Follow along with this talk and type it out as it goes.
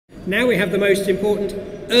Now we have the most important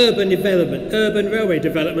urban railway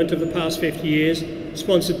development of the past 50 years,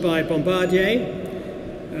 sponsored by Bombardier.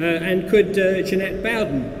 And could Jeanette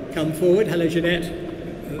Bowden come forward? Hello, Jeanette,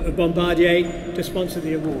 of Bombardier, to sponsor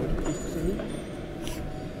the award.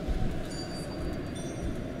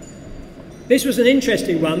 This was an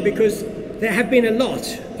interesting one because there have been a lot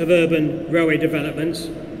of urban railway developments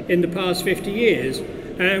in the past 50 years.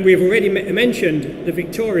 And we've already mentioned the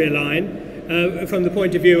Victoria Line from the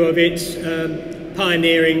point of view of its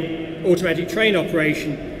pioneering automatic train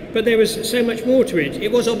operation. But there was so much more to it.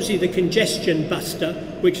 It was obviously the congestion buster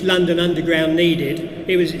which London Underground needed.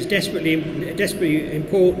 It's desperately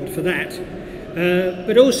important for that.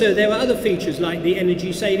 But also there were other features like the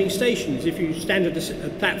energy saving stations. If you stand at a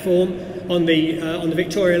platform on the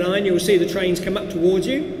Victoria Line, you will see the trains come up towards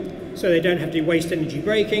you, so they don't have to waste energy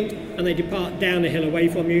braking, and they depart down a hill away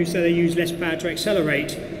from you, so they use less power to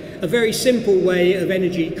accelerate. A very simple way of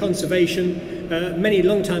energy conservation, many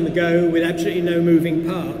long time ago, with absolutely no moving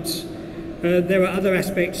parts. There are other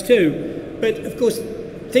aspects too, but of course,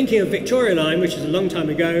 thinking of Victoria Line, which is a long time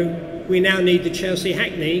ago, we now need the Chelsea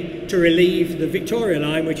Hackney to relieve the Victoria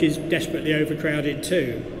Line, which is desperately overcrowded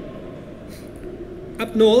too.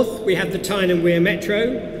 Up north, we have the Tyne and Wear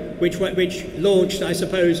Metro, which launched, I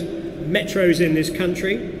suppose, metros in this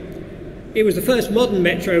country. It was the first modern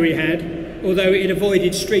metro we had, although it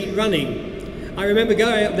avoided street running. I remember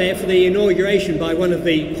going up there for the inauguration by one of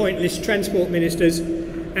the pointless transport ministers,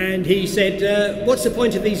 and he said, what's the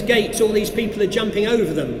point of these gates? All these people are jumping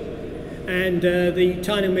over them. And the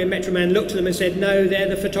Tyne and Wear Metro man looked at them and said, no, they're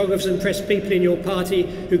the photographers and press people in your party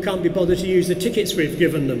who can't be bothered to use the tickets we've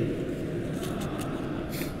given them.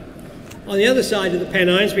 On the other side of the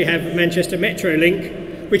Pennines, we have Manchester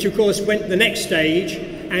Metrolink, which of course went the next stage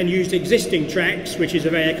and used existing tracks, which is a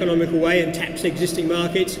very economical way, and taps existing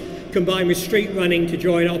markets, combined with street running to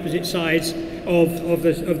join opposite sides of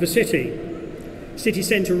the city. City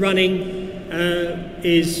centre running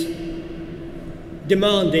is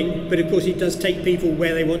demanding, but of course it does take people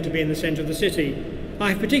where they want to be in the centre of the city.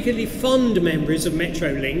 I have particularly fond memories of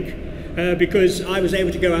Metrolink because I was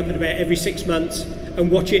able to go up at about every 6 months and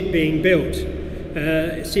watch it being built,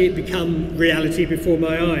 see it become reality before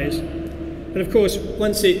my eyes. And of course,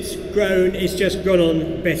 once it's grown, it's just gone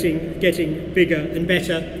on getting bigger and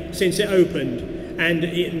better since it opened. And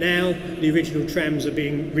now the original trams are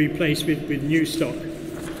being replaced with new stock.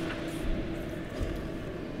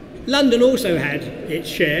 London also had its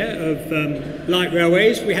share of light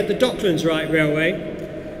railways. We had the Docklands Light Railway.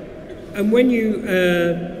 And when you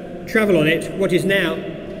travel on it, what is now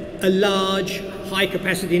a large,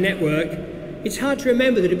 high-capacity network, it's hard to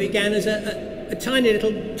remember that it began as a tiny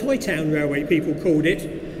little toy town railway, people called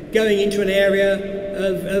it, going into an area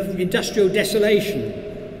of industrial desolation.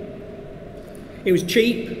 It was a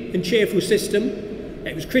cheap and cheerful system.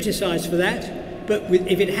 It was criticised for that, but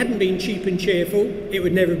if it hadn't been cheap and cheerful, it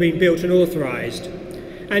would never have been built and authorised.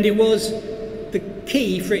 And it was the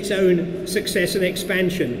key for its own success and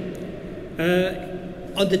expansion.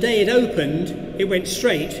 On the day it opened, it went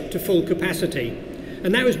straight to full capacity.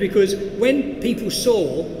 And that was because when people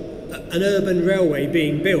saw an urban railway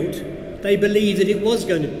being built, they believed that it was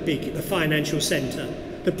going to be a financial centre.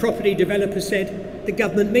 The property developers said, the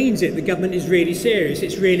government means it, the government is really serious,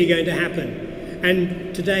 it's really going to happen.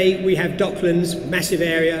 And today we have Docklands, massive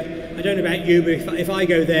area. I don't know about you, but if I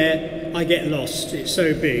go there, I get lost, it's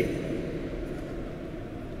so big.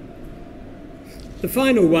 The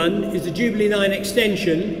final one is the Jubilee Line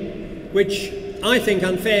extension, which I think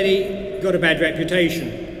unfairly got a bad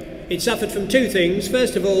reputation. It suffered from two things.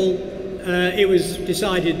 First of all, it was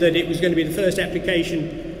decided that it was going to be the first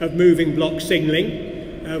application of moving block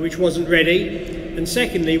signalling, which wasn't ready. And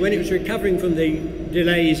secondly, when it was recovering from the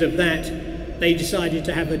delays of that, they decided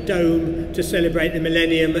to have a dome to celebrate the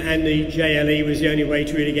millennium, and the JLE was the only way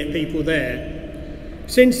to really get people there.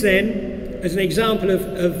 Since then, as an example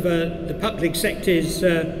of the public sector's,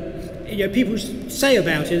 people say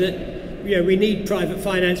about it that we need private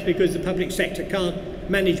finance because the public sector can't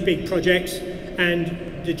manage big projects,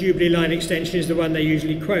 and the Jubilee Line extension is the one they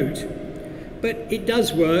usually quote. But it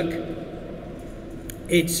does work.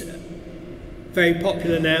 It's very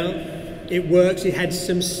popular now. It works. It had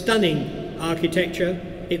some stunning architecture.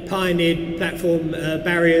 It pioneered platform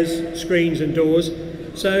barriers, screens and doors.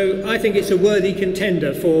 So I think it's a worthy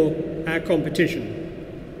contender for our competition.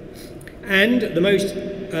 And the most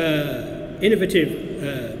innovative,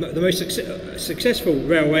 the most successful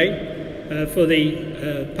railway for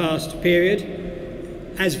the past period,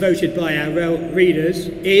 as voted by our rail readers,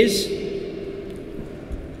 is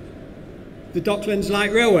the Docklands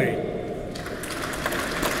Light Railway.